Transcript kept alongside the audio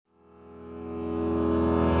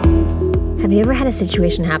Have you ever had a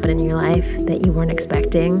situation happen in your life that you weren't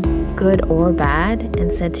expecting, good or bad,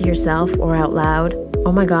 and said to yourself or out loud,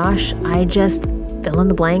 "Oh my gosh, I just fill in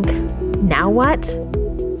the blank. Now what?"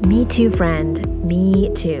 Me too, friend. Me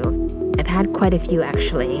too. I've had quite a few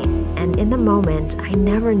actually, and in the moment, I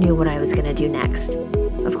never knew what I was going to do next.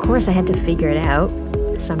 Of course, I had to figure it out,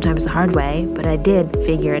 sometimes the hard way, but I did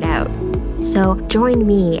figure it out. So join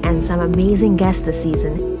me and some amazing guests this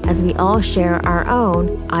season as we all share our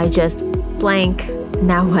own I just blank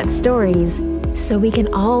now what stories, so we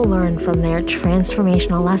can all learn from their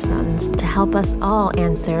transformational lessons to help us all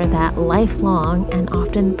answer that lifelong and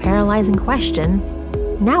often paralyzing question,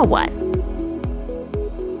 now what?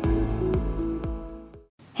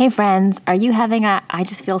 Hey friends, are you having a I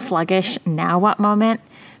just feel sluggish, now what moment?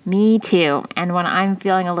 Me too. And when I'm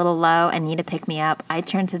feeling a little low and need to pick me up, I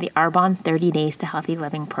turn to the Arbonne 30 Days to Healthy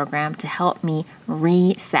Living program to help me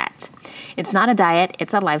reset. It's not a diet,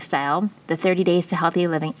 it's a lifestyle. The 30 Days to Healthy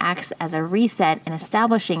Living acts as a reset in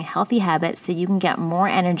establishing healthy habits so you can get more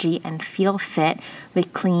energy and feel fit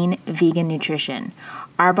with clean vegan nutrition.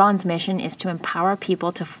 Arbonne's mission is to empower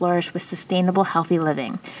people to flourish with sustainable, healthy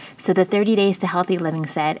living. So the 30 Days to Healthy Living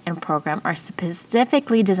set and program are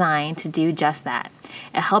specifically designed to do just that.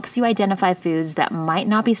 It helps you identify foods that might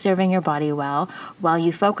not be serving your body well, while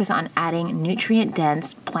you focus on adding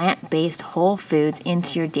nutrient-dense, plant-based whole foods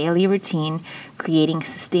into your daily routine, creating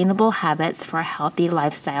sustainable habits for a healthy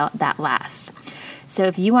lifestyle that lasts. So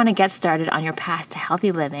if you want to get started on your path to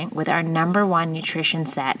healthy living with our #1 nutrition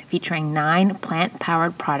set featuring 9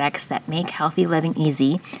 plant-powered products that make healthy living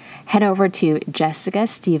easy, head over to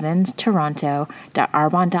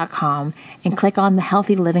jessicastevens.toronto.arbonne.com and click on the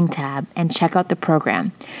Healthy Living tab and check out the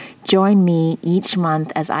program. Join me each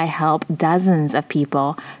month as I help dozens of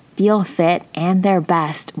people feel fit and their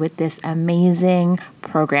best with this amazing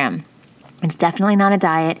program. It's definitely not a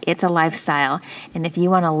diet, it's a lifestyle. And if you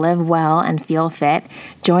want to live well and feel fit,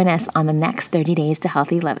 join us on the next 30 Days to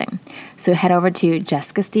Healthy Living. So head over to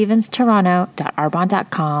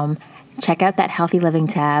jessicastevens.toronto.arbonne.com, check out that Healthy Living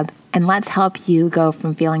tab, and let's help you go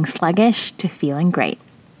from feeling sluggish to feeling great.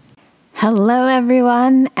 Hello,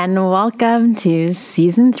 everyone, and welcome to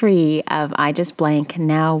Season 3 of I Just Blank,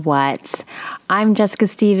 Now What? I'm Jessica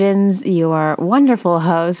Stevens, your wonderful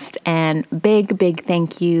host, and big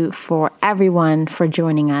thank you for everyone for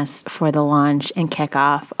joining us for the launch and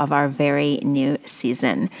kickoff of our very new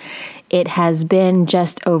season. It has been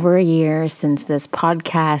just over a year since this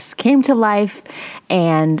podcast came to life,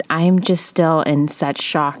 and I'm just still in such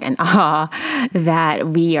shock and awe that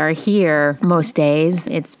we are here most days.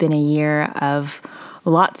 It's been a year of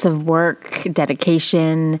lots of work,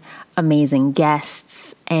 dedication, amazing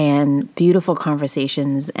guests, and beautiful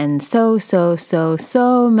conversations, and so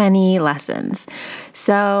many lessons.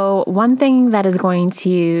 So one thing that is going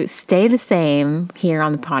to stay the same here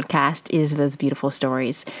on the podcast is those beautiful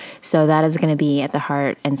stories. So that is going to be at the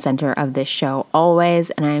heart and center of this show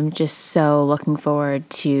always, and I'm just so looking forward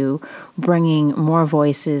to bringing more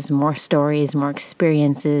voices, more stories, more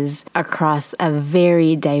experiences across a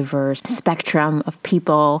very diverse spectrum of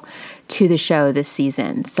people to the show this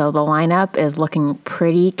season. So the lineup is looking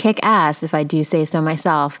pretty kick-ass, if I do say so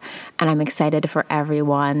myself, and I'm excited for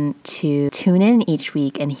everyone to tune in each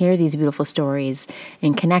week and hear these beautiful stories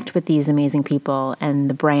and connect with these amazing people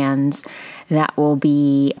and the brands that will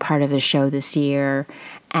be part of the show this year.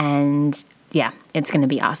 And yeah, it's going to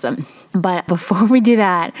be awesome. But before we do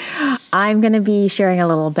that, I'm going to be sharing a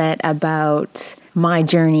little bit about my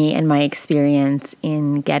journey and my experience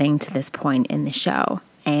in getting to this point in the show.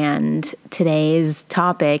 And today's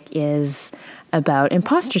topic is about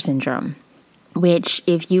imposter syndrome, which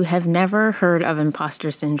if you have never heard of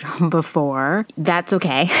imposter syndrome before, that's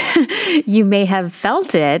okay. You may have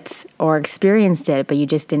felt it or experienced it, but you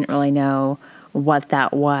just didn't really know what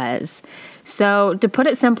that was. So to put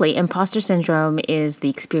it simply, imposter syndrome is the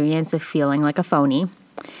experience of feeling like a phony.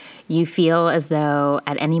 You feel as though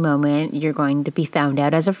at any moment you're going to be found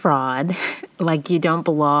out as a fraud, like you don't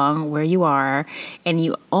belong where you are, and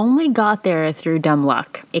you only got there through dumb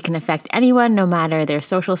luck. It can affect anyone, no matter their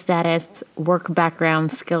social status, work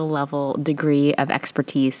background, skill level, degree of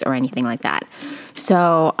expertise, or anything like that.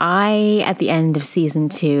 So at the end of season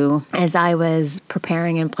 2, as I was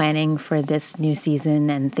preparing and planning for this new season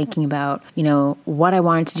and thinking about, what I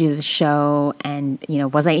wanted to do with the show and,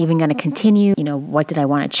 was I even going to continue? What did I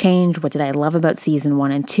want to change? What did I love about season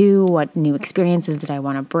 1 and 2? What new experiences did I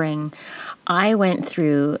want to bring? I went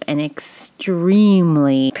through an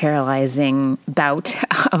extremely paralyzing bout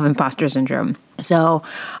of imposter syndrome. So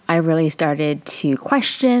I really started to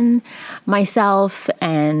question myself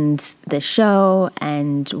and the show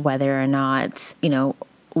and whether or not,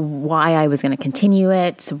 why I was going to continue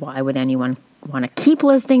it. Why would anyone want to keep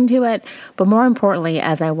listening to it? But more importantly,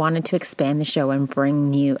 as I wanted to expand the show and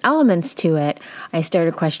bring new elements to it, I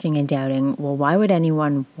started questioning and doubting, well, why would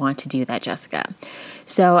anyone want to do that, Jessica?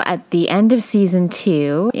 So at the end of season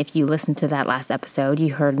 2, if you listened to that last episode,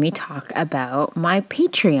 you heard me talk about my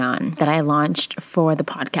Patreon that I launched for the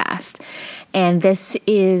podcast. And this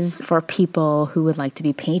is for people who would like to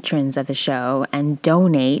be patrons of the show and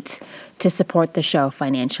donate to support the show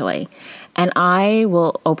financially. And I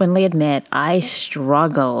will openly admit I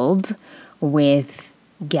struggled with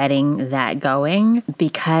getting that going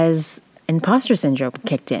because imposter syndrome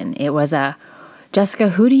kicked in. It was Jessica,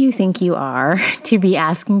 who do you think you are to be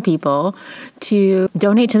asking people to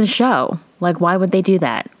donate to the show? Like, why would they do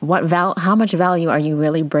that? How much value are you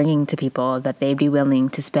really bringing to people that they'd be willing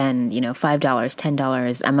to spend, $5,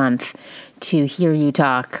 $10 a month to hear you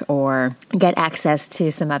talk or get access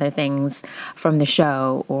to some other things from the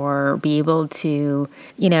show or be able to,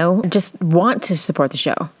 just want to support the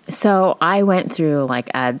show? So I went through like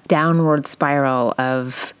a downward spiral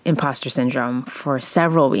of imposter syndrome for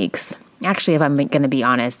several weeks. Actually, if I'm going to be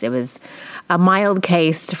honest, it was a mild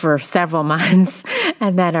case for several months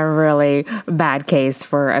and then a really bad case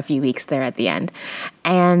for a few weeks there at the end.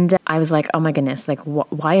 And I was like, oh my goodness, like,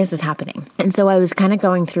 why is this happening? And so I was kind of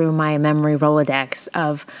going through my memory Rolodex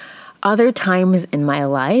of other times in my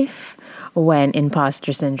life when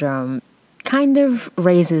imposter syndrome kind of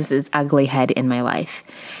raises its ugly head in my life.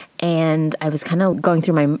 And I was kind of going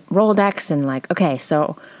through my Rolodex and like, okay,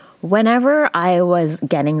 so whenever I was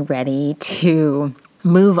getting ready to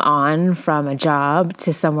move on from a job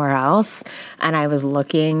to somewhere else and I was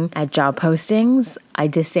looking at job postings, I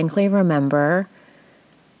distinctly remember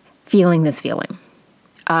feeling this feeling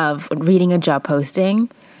of reading a job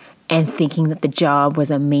posting and thinking that the job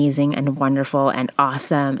was amazing and wonderful and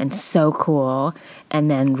awesome and so cool, and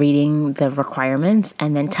then reading the requirements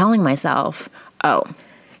and then telling myself, oh,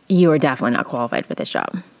 you are definitely not qualified for this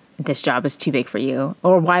job. This job is too big for you.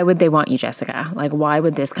 Or why would they want you, Jessica? Like, why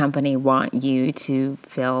would this company want you to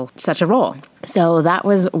fill such a role? So that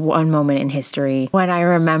was one moment in history when I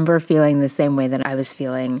remember feeling the same way that I was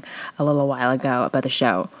feeling a little while ago about the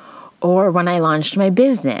show. Or when I launched my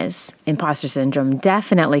business, imposter syndrome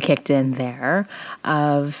definitely kicked in there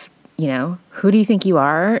of, who do you think you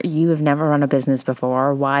are? You have never run a business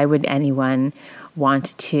before. Why would anyone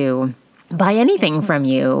want to buy anything from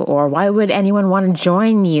you? Or why would anyone want to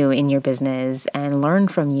join you in your business and learn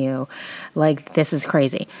from you? Like, this is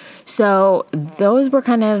crazy. So those were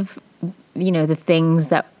kind of, the things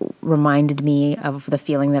that reminded me of the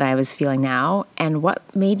feeling that I was feeling now. And what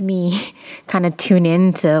made me kind of tune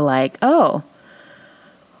into like, oh,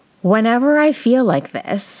 whenever I feel like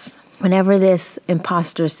this, whenever this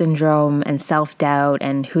imposter syndrome and self-doubt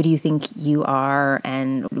and who do you think you are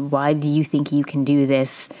and why do you think you can do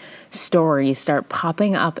this stories start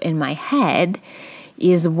popping up in my head,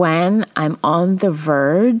 is when I'm on the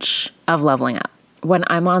verge of leveling up, when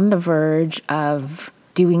I'm on the verge of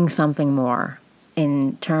doing something more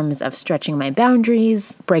in terms of stretching my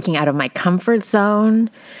boundaries, breaking out of my comfort zone,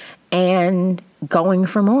 and going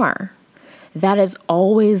for more. That is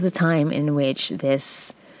always the time in which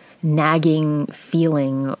this nagging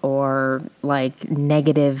feeling or like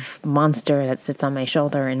negative monster that sits on my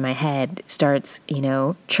shoulder in my head starts,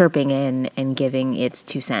 chirping in and giving its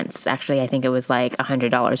 2 cents. Actually, I think it was like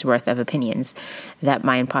 $100 worth of opinions that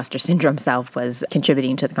my imposter syndrome self was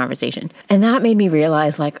contributing to the conversation. And that made me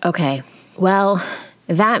realize like, okay, well,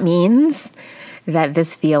 that means that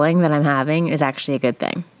this feeling that I'm having is actually a good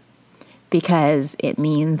thing, because it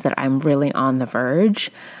means that I'm really on the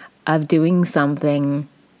verge of doing something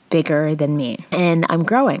bigger than me, and I'm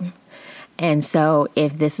growing. And so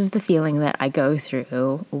if this is the feeling that I go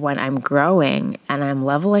through when I'm growing and I'm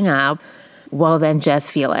leveling up, well, then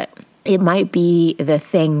just feel it. It might be the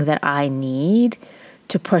thing that I need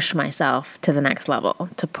to push myself to the next level,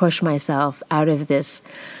 to push myself out of this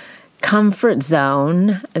comfort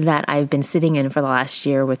zone that I've been sitting in for the last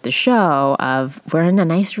year with the show of we're in a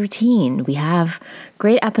nice routine. We have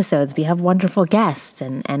great episodes. We have wonderful guests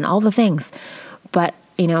and all the things. But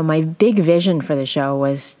my big vision for the show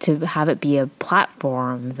was to have it be a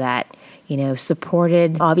platform that,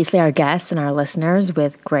 supported obviously our guests and our listeners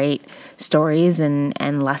with great stories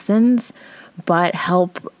and lessons, but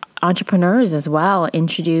help entrepreneurs as well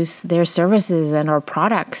introduce their services and our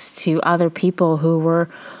products to other people who were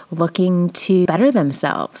looking to better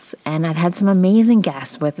themselves. And I've had some amazing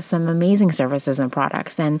guests with some amazing services and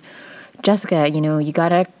products. And Jessica, you got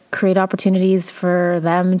to create opportunities for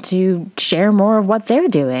them to share more of what they're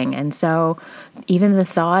doing. And so even the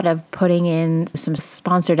thought of putting in some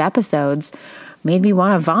sponsored episodes made me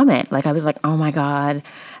want to vomit. Like I was like, oh my God,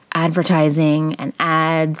 advertising and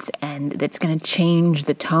ads, and it's going to change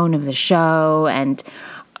the tone of the show. And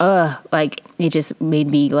like it just made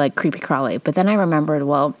me like creepy crawly. But then I remembered,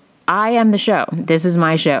 well, I am the show. This is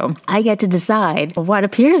my show. I get to decide what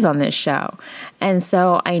appears on this show. And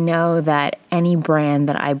so I know that any brand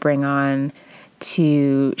that I bring on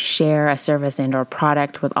to share a service and or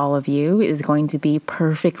product with all of you is going to be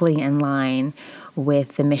perfectly in line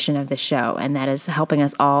with the mission of the show. And that is helping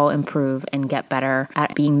us all improve and get better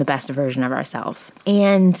at being the best version of ourselves.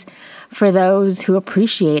 And for those who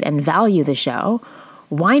appreciate and value the show,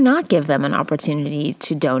 why not give them an opportunity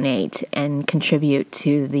to donate and contribute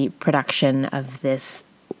to the production of this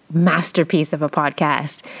masterpiece of a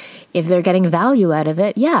podcast? If they're getting value out of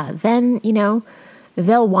it, then,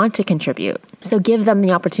 they'll want to contribute. So give them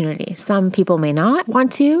the opportunity. Some people may not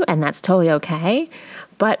want to, and that's totally okay.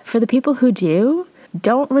 But for the people who do,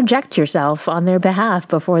 don't reject yourself on their behalf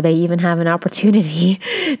before they even have an opportunity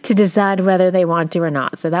to decide whether they want to or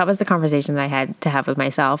not. So that was the conversation that I had to have with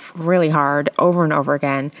myself really hard over and over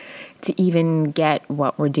again to even get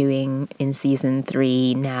what we're doing in season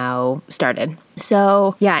 3 now started.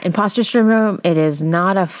 So imposter syndrome, it is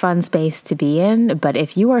not a fun space to be in, but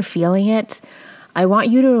if you are feeling it, I want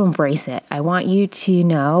you to embrace it. I want you to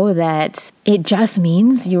know that it just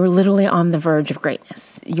means you're literally on the verge of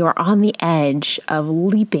greatness. You're on the edge of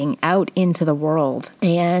leaping out into the world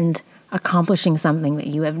and accomplishing something that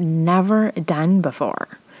you have never done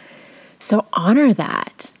before. So honor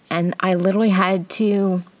that. And I literally had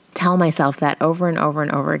to tell myself that over and over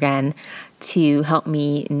and over again to help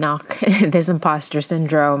me knock this imposter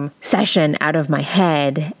syndrome session out of my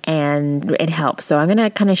head, and it helps. So I'm going to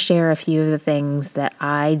kind of share a few of the things that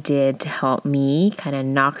I did to help me kind of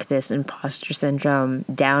knock this imposter syndrome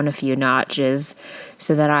down a few notches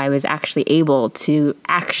so that I was actually able to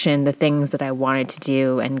action the things that I wanted to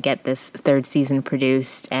do and get this 3rd season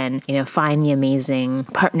produced and, find the amazing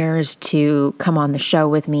partners to come on the show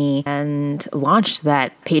with me and launch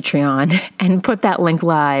that Patreon and put that link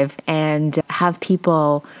live and have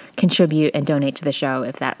people contribute and donate to the show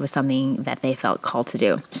if that was something that they felt called to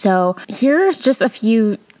do. So here's just a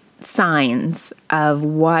few signs of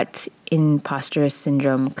what imposter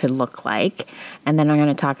syndrome could look like. And then I'm going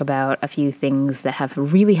to talk about a few things that have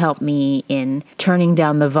really helped me in turning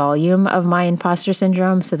down the volume of my imposter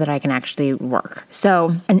syndrome so that I can actually work.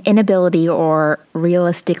 So an inability or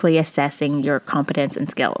realistically assessing your competence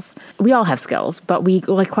and skills. We all have skills, but we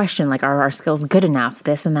question are our skills good enough,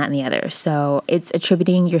 this and that and the other. So it's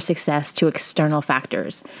attributing your success to external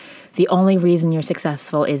factors. The only reason you're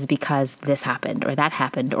successful is because this happened or that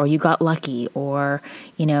happened or you got lucky or,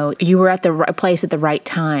 you were at the right place at the right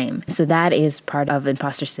time. So that is part of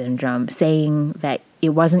imposter syndrome, saying that it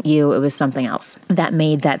wasn't you, it was something else that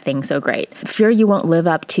made that thing so great. Fear you won't live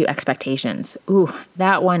up to expectations. Ooh,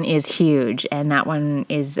 that one is huge. And that one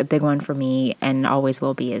is a big one for me and always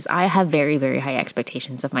will be, is I have very, very high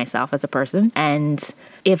expectations of myself as a person. And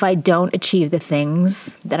if I don't achieve the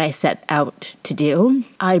things that I set out to do,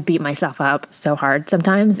 I beat myself up so hard.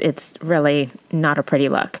 Sometimes it's really not a pretty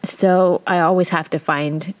look. So I always have to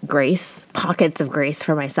find grace, pockets of grace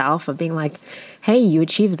for myself of being like, hey, you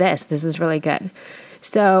achieved this. This is really good.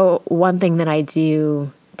 So one thing that I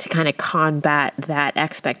do to kind of combat that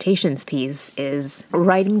expectations piece is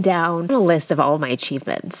writing down a list of all of my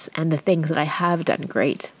achievements and the things that I have done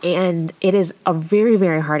great. And it is a very,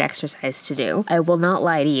 very hard exercise to do. I will not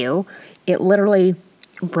lie to you. It literally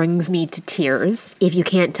brings me to tears. If you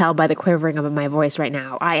can't tell by the quivering of my voice right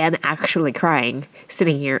now, I am actually crying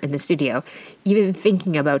sitting here in the studio, even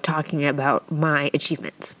thinking about talking about my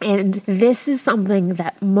achievements. And this is something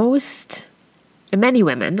that many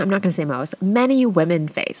women, I'm not going to say most, many women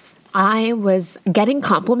face. I was getting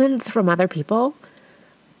compliments from other people,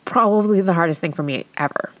 probably the hardest thing for me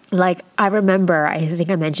ever. I remember, I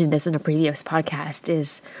think I mentioned this in a previous podcast,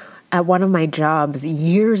 is at one of my jobs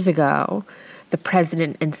years ago, the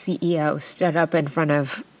president and CEO stood up in front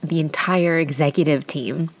of the entire executive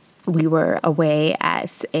team. We were away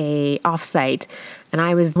at a offsite, and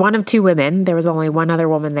I was one of 2 women. There was only one other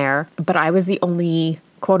woman there, but I was the only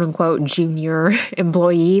quote-unquote junior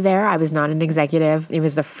employee there. I was not an executive. It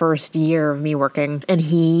was the first year of me working, and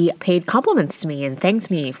he paid compliments to me and thanked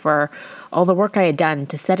me for all the work I had done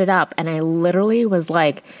to set it up, and I literally was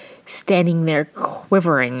standing there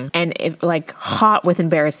quivering and hot with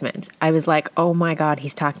embarrassment. I was like, oh my God,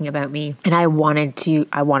 he's talking about me. And I wanted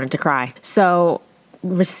to cry. So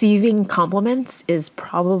receiving compliments is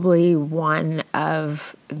probably one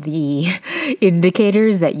of the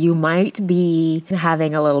indicators that you might be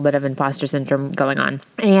having a little bit of imposter syndrome going on.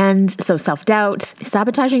 And so self-doubt,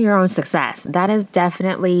 sabotaging your own success, that is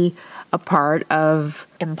definitely a part of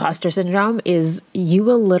imposter syndrome. Is you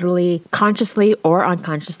will literally consciously or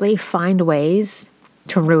unconsciously find ways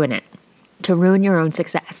to ruin it, to ruin your own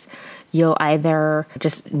success. You'll either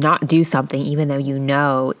just not do something even though you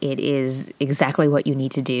know it is exactly what you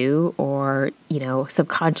need to do, or,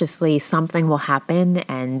 subconsciously something will happen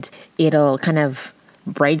and it'll kind of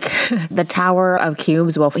break. The tower of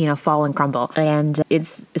cubes will, fall and crumble. And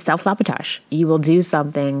it's self-sabotage. You will do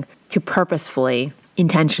something to purposefully,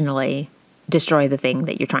 intentionally destroy the thing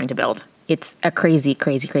that you're trying to build. It's a crazy,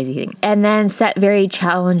 crazy, crazy thing. And then set very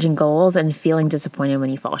challenging goals and feeling disappointed when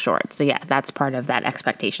you fall short. So yeah, that's part of that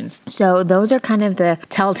expectations. So those are kind of the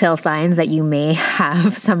telltale signs that you may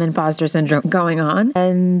have some imposter syndrome going on.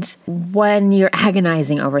 And when you're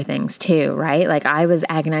agonizing over things too, right? Like I was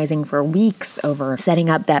agonizing for weeks over setting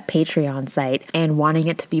up that Patreon site and wanting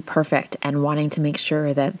it to be perfect and wanting to make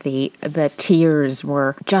sure that the tiers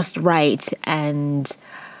were just right. And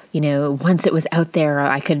once it was out there,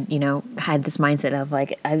 I could, had this mindset of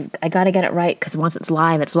like, I got to get it right because once it's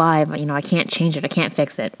live, it's live. I can't change it. I can't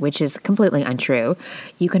fix it, which is completely untrue.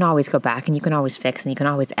 You can always go back and you can always fix and you can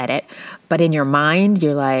always edit. But in your mind,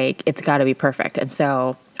 you're like, it's got to be perfect. And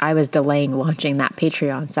so I was delaying launching that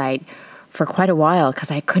Patreon site for quite a while because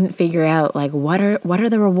I couldn't figure out like what are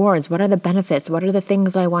the rewards, what are the benefits, what are the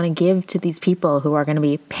things I want to give to these people who are going to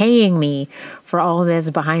be paying me for all of this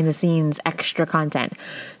behind the scenes extra content.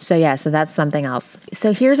 So that's something else.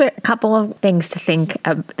 So here's a couple of things to think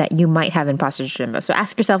of that you might have imposter syndrome. So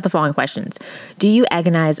ask yourself the following questions. Do you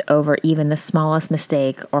agonize over even the smallest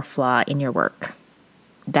mistake or flaw in your work?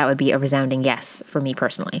 That would be a resounding yes for me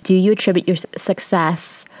personally. Do you attribute your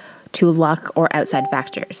success to luck or outside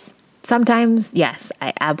factors? Sometimes, yes,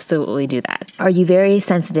 I absolutely do that. Are you very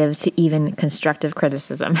sensitive to even constructive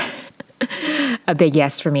criticism? A big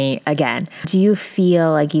yes for me again. Do you feel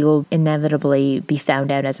like you will inevitably be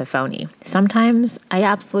found out as a phony? Sometimes I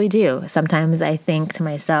absolutely do. Sometimes I think to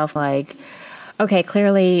myself like, okay,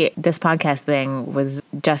 clearly this podcast thing was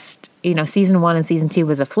just, season 1 and season 2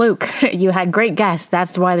 was a fluke. You had great guests.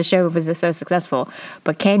 That's why the show was so successful.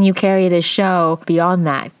 But can you carry this show beyond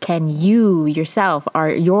that? Can you yourself, are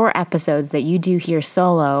your episodes that you do here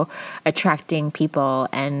solo attracting people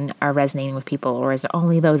and are resonating with people? Or is it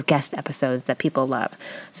only those guest episodes that people love?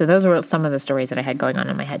 So those were some of the stories that I had going on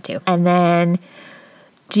in my head too. And then,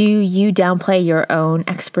 do you downplay your own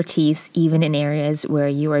expertise even in areas where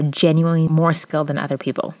you are genuinely more skilled than other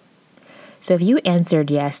people? So if you answered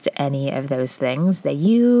yes to any of those things, that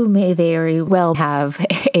you may very well have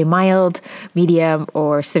a mild, medium,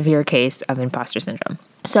 or severe case of imposter syndrome.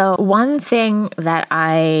 So one thing that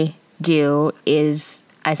I do is,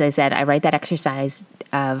 as I said, I write that exercise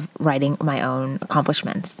of writing my own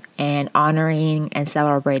accomplishments and honoring and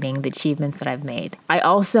celebrating the achievements that I've made. I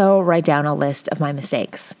also write down a list of my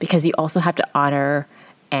mistakes because you also have to honor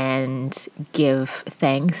and give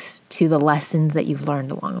thanks to the lessons that you've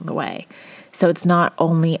learned along the way. So it's not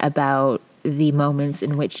only about the moments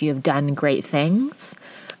in which you have done great things,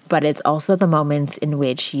 but it's also the moments in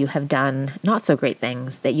which you have done not so great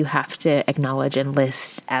things that you have to acknowledge and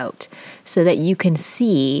list out so that you can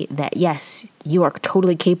see that, yes, you are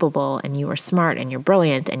totally capable and you are smart and you're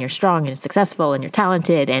brilliant and you're strong and successful and you're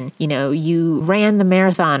talented and, you ran the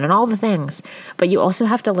marathon and all the things. But you also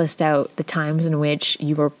have to list out the times in which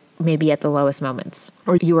you were maybe at the lowest moments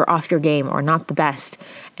or you were off your game or not the best,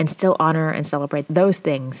 and still honor and celebrate those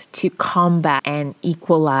things to combat and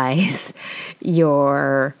equalize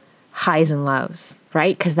your highs and lows,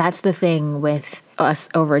 right? Because that's the thing with us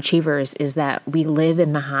overachievers is that we live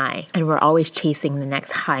in the high and we're always chasing the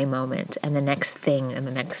next high moment and the next thing and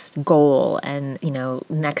the next goal and,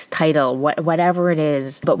 next title, whatever it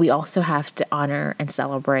is. But we also have to honor and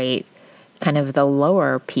celebrate kind of the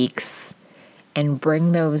lower peaks and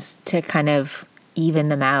bring those to kind of even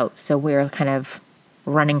them out. So we're kind of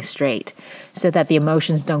running straight so that the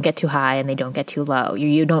emotions don't get too high and they don't get too low.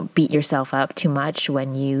 You don't beat yourself up too much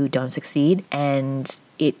when you don't succeed, and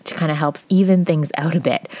it kind of helps even things out a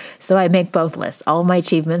bit. So I make both lists, all of my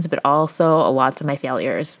achievements, but also lots of my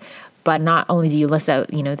failures. But not only do you list out,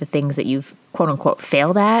 the things that you've quote unquote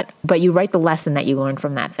failed at, but you write the lesson that you learned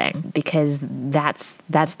from that thing, because that's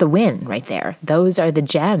the win right there. Those are the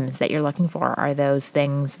gems that you're looking for, are those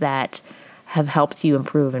things that have helped you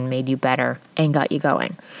improve and made you better and got you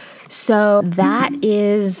going. So that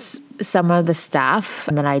is some of the stuff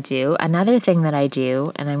that I do. Another thing that I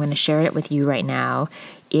do, and I'm going to share it with you right now,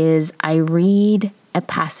 is I read a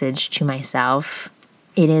passage to myself.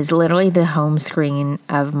 It is literally the home screen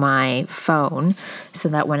of my phone, so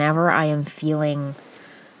that whenever I am feeling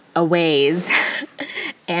a ways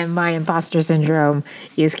and my imposter syndrome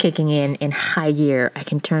is kicking in high gear, I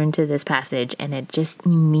can turn to this passage and it just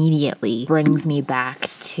immediately brings me back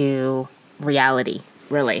to reality,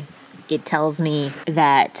 really. It tells me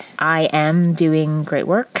that I am doing great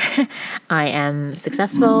work. I am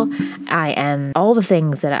successful. I am all the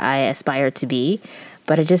things that I aspire to be.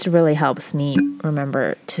 But it just really helps me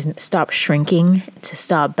remember to stop shrinking, to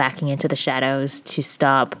stop backing into the shadows, to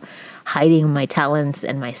stop hiding my talents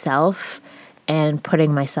and myself, and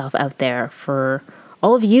putting myself out there for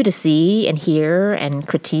all of you to see and hear and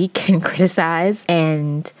critique and criticize,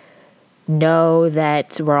 and know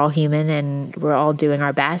that we're all human and we're all doing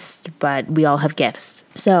our best, but we all have gifts.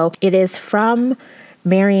 So it is from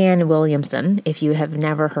Marianne Williamson. If you have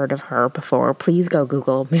never heard of her before, please go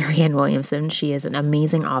Google Marianne Williamson. She is an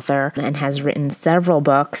amazing author and has written several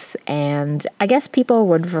books, and I guess people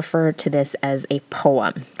would refer to this as a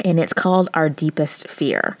poem, and it's called Our Deepest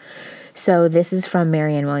Fear. So this is from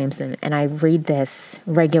Marianne Williamson, and I read this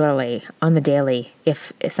regularly on the daily,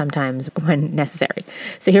 if sometimes when necessary.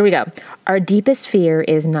 So here we go. Our deepest fear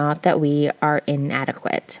is not that we are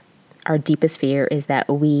inadequate. Our deepest fear is that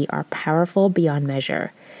we are powerful beyond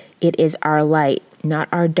measure. It is our light, not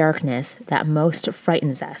our darkness, that most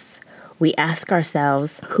frightens us. We ask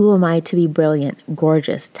ourselves, who am I to be brilliant,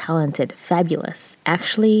 gorgeous, talented, fabulous?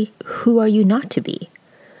 Actually, who are you not to be?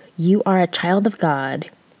 You are a child of God.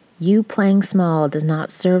 You playing small does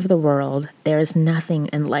not serve the world. There is nothing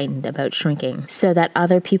enlightened about shrinking, so that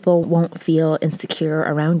other people won't feel insecure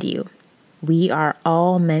around you. We are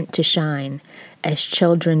all meant to shine, as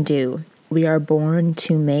children do. We are born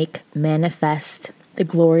to make manifest the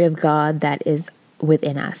glory of God that is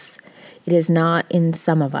within us. It is not in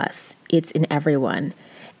some of us, it's in everyone.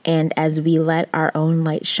 And as we let our own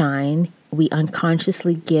light shine, we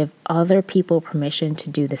unconsciously give other people permission to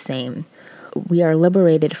do the same. We are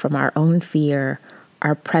liberated from our own fear.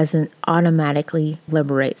 Our present automatically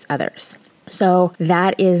liberates others. So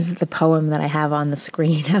that is the poem that I have on the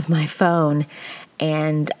screen of my phone,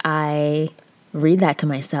 and I read that to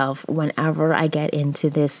myself whenever I get into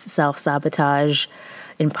this self-sabotage,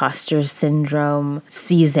 imposter syndrome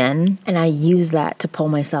season, and I use that to pull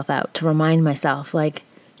myself out, to remind myself, like,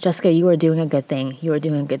 Jessica, you are doing a good thing. You are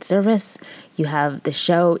doing good service. You have, the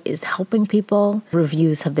show is helping people.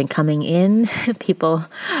 Reviews have been coming in. People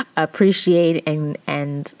appreciate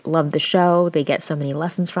and love the show. They get so many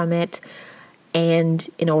lessons from it. And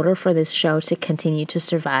in order for this show to continue to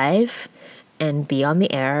survive and be on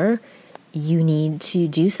the air, you need to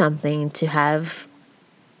do something to have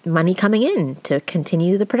money coming in, to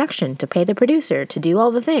continue the production, to pay the producer, to do all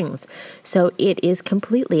the things. So it is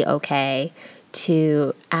completely okay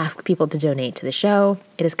to ask people to donate to the show.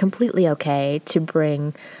 It is completely okay to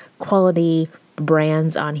bring quality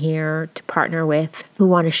brands on here to partner with who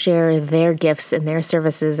want to share their gifts and their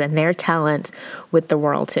services and their talent with the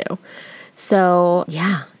world too. So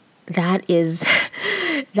yeah, that is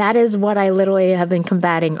what I literally have been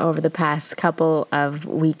combating over the past couple of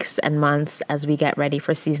weeks and months as we get ready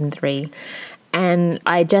for season 3. And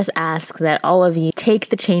I just ask that all of you take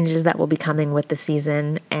the changes that will be coming with the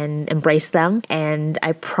season and embrace them. And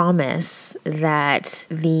I promise that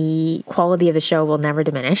the quality of the show will never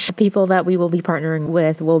diminish. The people that we will be partnering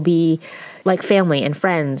with will be like family and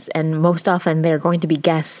friends. And most often they're going to be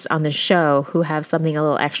guests on the show who have something a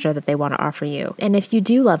little extra that they want to offer you. And if you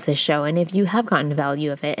do love this show and if you have gotten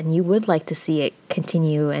value of it and you would like to see it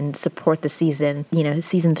continue and support the season,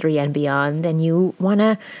 season 3 and beyond, and you want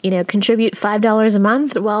to, contribute $5 a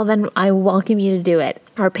month, well, then I welcome you to do it.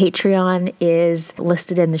 Our Patreon is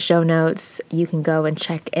listed in the show notes. You can go and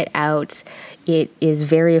check it out. It is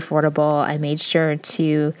very affordable. I made sure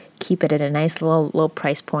to keep it at a nice low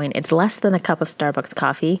price point. It's less than a cup of Starbucks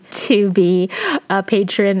coffee to be a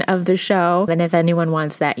patron of the show. And if anyone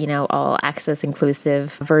wants that, all access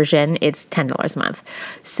inclusive version, it's $10 a month.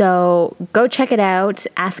 So go check it out.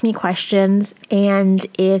 Ask me questions. And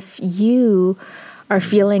if you are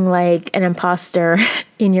feeling like an imposter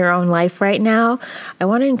in your own life right now, I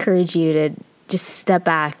want to encourage you to just step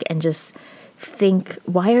back and just think,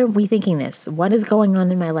 why are we thinking this? What is going on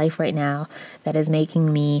in my life right now that is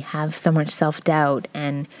making me have so much self-doubt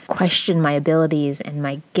and question my abilities and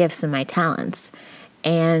my gifts and my talents?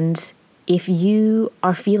 And if you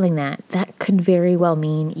are feeling that, that could very well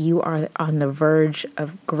mean you are on the verge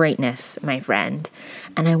of greatness, my friend.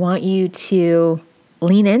 And I want you to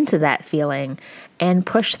lean into that feeling and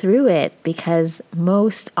push through it, because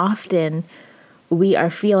most often we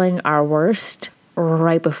are feeling our worst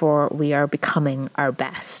right before we are becoming our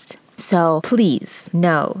best. So please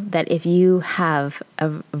know that if you have a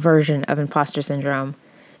version of imposter syndrome,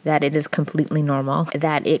 that it is completely normal,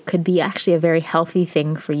 that it could be actually a very healthy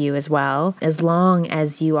thing for you as well, as long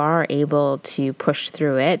as you are able to push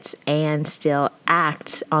through it and still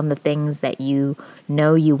act on the things that you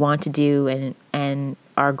know you want to do and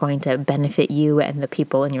are going to benefit you and the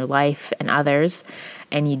people in your life and others,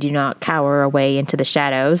 and you do not cower away into the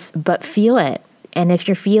shadows, but feel it. And if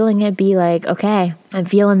you're feeling it, be like, okay, I'm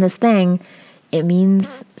feeling this thing. It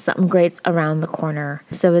means something great's around the corner.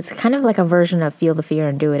 So it's kind of like a version of feel the fear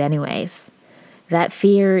and do it anyways. That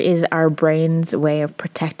fear is our brain's way of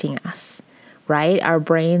protecting us, right? Our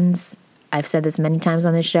brains, I've said this many times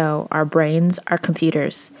on the show, our brains are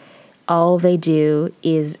computers. All they do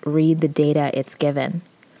is read the data it's given.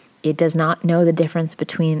 It does not know the difference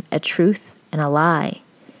between a truth and a lie.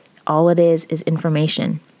 All it is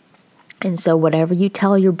information. And so whatever you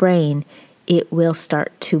tell your brain, it will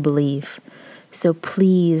start to believe. So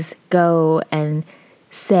please go and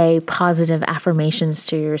say positive affirmations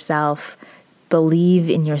to yourself, believe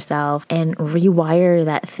in yourself, and rewire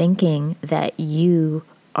that thinking that you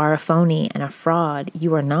are a phony and a fraud.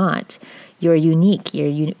 You are not. You're unique.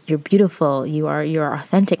 You're beautiful. You are your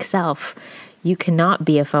authentic self. You cannot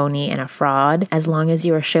be a phony and a fraud as long as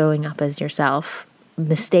you are showing up as yourself,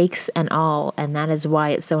 mistakes and all. And that is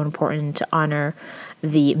why it's so important to honor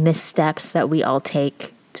the missteps that we all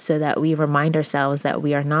take, so that we remind ourselves that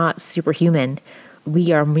we are not superhuman.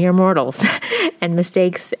 We are mere mortals and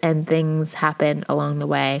mistakes and things happen along the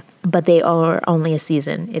way, but they are only a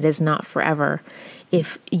season. It is not forever.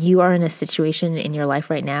 If you are in a situation in your life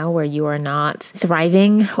right now where you are not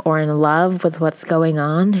thriving or in love with what's going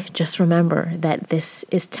on, just remember that this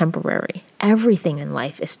is temporary. Everything in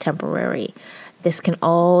life is temporary. This can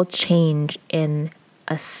all change in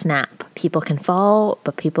a snap. People can fall,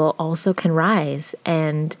 but people also can rise.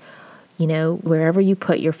 And, wherever you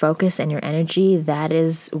put your focus and your energy, that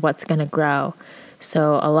is what's going to grow.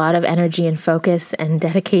 So a lot of energy and focus and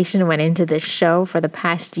dedication went into this show for the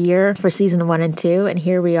past year for season 1 and 2. And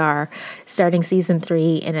here we are starting season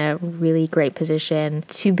 3 in a really great position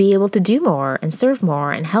to be able to do more and serve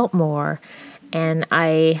more and help more. And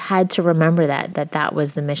I had to remember that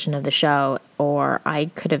was the mission of the show, or I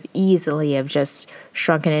could have easily have just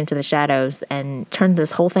shrunken into the shadows and turned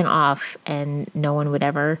this whole thing off and no one would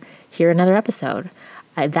ever hear another episode.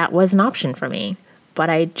 That was an option for me, but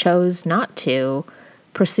I chose not to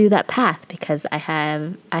pursue that path because I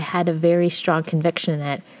had a very strong conviction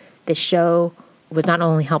that this show was not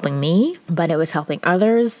only helping me, but it was helping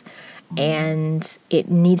others. And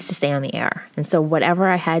it needs to stay on the air. And so whatever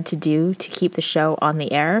I had to do to keep the show on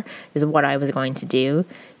the air is what I was going to do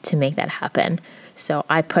to make that happen. So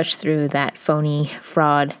I pushed through that phony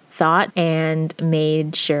fraud thought and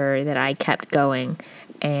made sure that I kept going.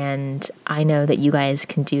 And I know that you guys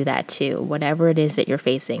can do that too. Whatever it is that you're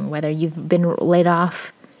facing, whether you've been laid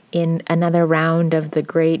off in another round of the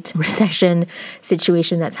great recession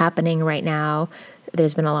situation that's happening right now,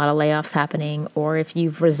 there's been a lot of layoffs happening, or if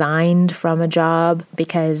you've resigned from a job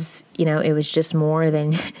because, it was just more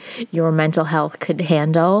than your mental health could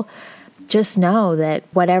handle, just know that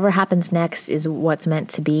whatever happens next is what's meant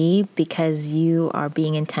to be because you are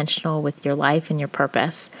being intentional with your life and your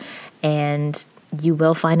purpose. And you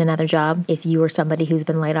will find another job if you are somebody who's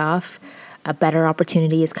been laid off. A better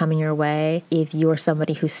opportunity is coming your way. If you are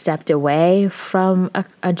somebody who stepped away from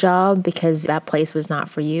a job because that place was not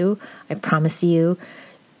for you, I promise you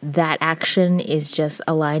that action is just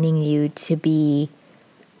aligning you to be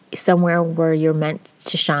somewhere where you're meant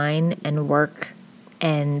to shine and work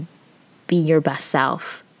and be your best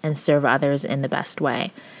self and serve others in the best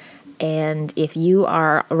way. And if you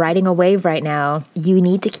are riding a wave right now, you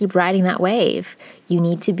need to keep riding that wave. You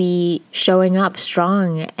need to be showing up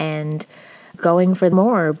strong and going for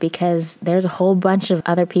more because there's a whole bunch of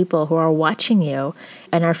other people who are watching you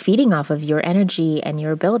and are feeding off of your energy and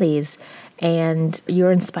your abilities. And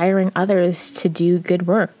you're inspiring others to do good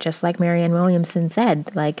work, just like Marianne Williamson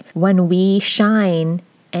said. Like when we shine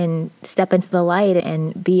and step into the light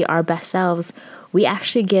and be our best selves, we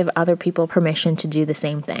actually give other people permission to do the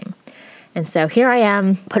same thing. And so here I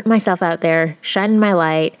am, putting myself out there, shining my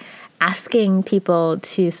light, asking people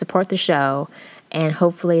to support the show. And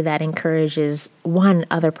hopefully that encourages one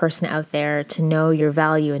other person out there to know your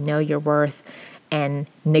value and know your worth and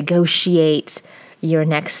negotiate your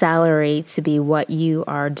next salary to be what you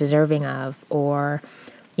are deserving of, or,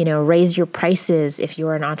 raise your prices if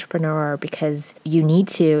you're an entrepreneur because you need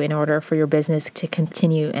to in order for your business to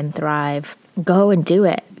continue and thrive. Go and do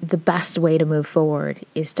it. The best way to move forward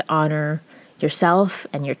is to honor yourself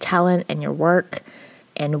and your talent and your work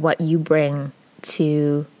and what you bring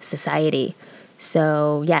to society.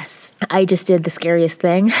 So yes, I just did the scariest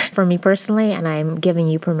thing for me personally, and I'm giving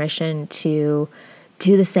you permission to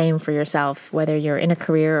do the same for yourself, whether you're in a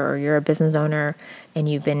career or you're a business owner and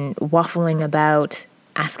you've been waffling about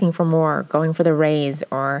asking for more, going for the raise,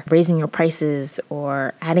 or raising your prices,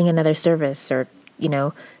 or adding another service, or,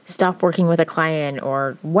 stop working with a client,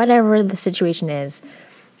 or whatever the situation is.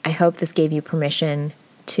 I hope this gave you permission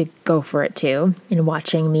to go for it too. And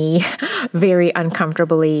watching me very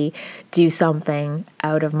uncomfortably do something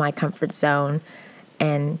out of my comfort zone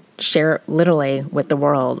and share it literally with the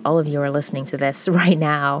world. All of you are listening to this right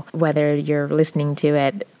now, whether you're listening to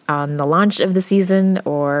it on the launch of the season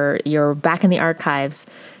or you're back in the archives.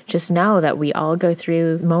 Just know that we all go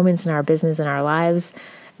through moments in our business and our lives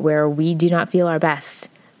where we do not feel our best,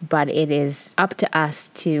 but it is up to us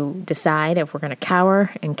to decide if we're going to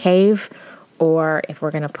cower and cave or if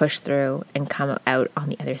we're going to push through and come out on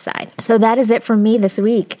the other side. So that is it from me this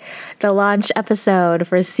week, the launch episode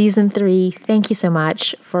for season 3. Thank you so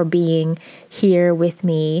much for being here with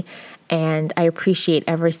me, and I appreciate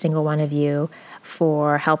every single one of you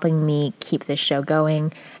for helping me keep this show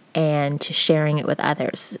going and to sharing it with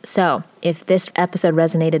others. So if this episode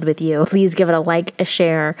resonated with you, please give it a like, a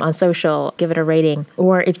share on social, give it a rating.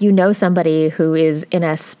 Or if you know somebody who is in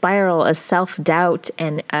a spiral of self-doubt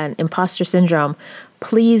and an imposter syndrome,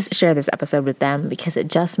 please share this episode with them because it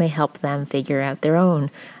just may help them figure out their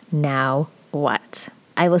own now what.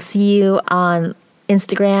 I will see you on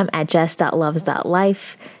Instagram at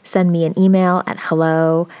jess.loves.life. Send me an email at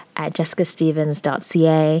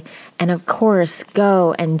hello@jessicastevens.ca. And of course,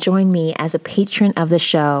 go and join me as a patron of the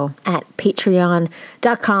show at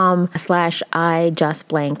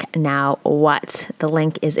patreon.com/IJustBlankNowWhat. The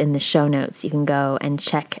link is in the show notes. You can go and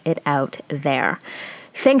check it out there.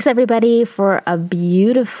 Thanks everybody for a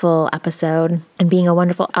beautiful episode and being a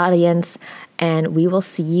wonderful audience. And we will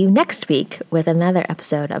see you next week with another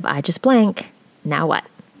episode of I Just Blank. Now what?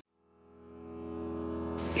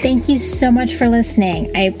 Thank you so much for listening.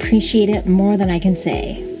 I appreciate it more than I can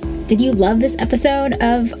say. Did you love this episode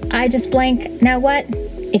of I Just Blank? Now what?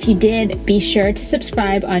 If you did, be sure to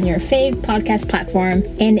subscribe on your fave podcast platform.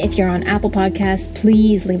 And if you're on Apple Podcasts,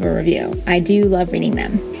 please leave a review. I do love reading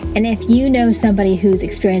them. And if you know somebody who's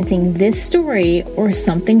experiencing this story or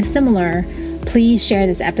something similar, please share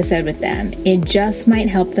this episode with them. It just might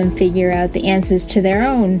help them figure out the answers to their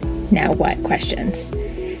own now what questions.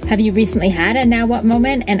 Have you recently had a now what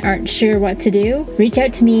moment and aren't sure what to do? Reach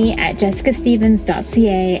out to me at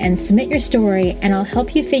jessicastevens.ca and submit your story, and I'll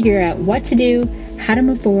help you figure out what to do, how to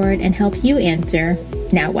move forward, and help you answer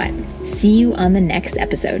now what. See you on the next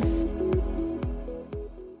episode.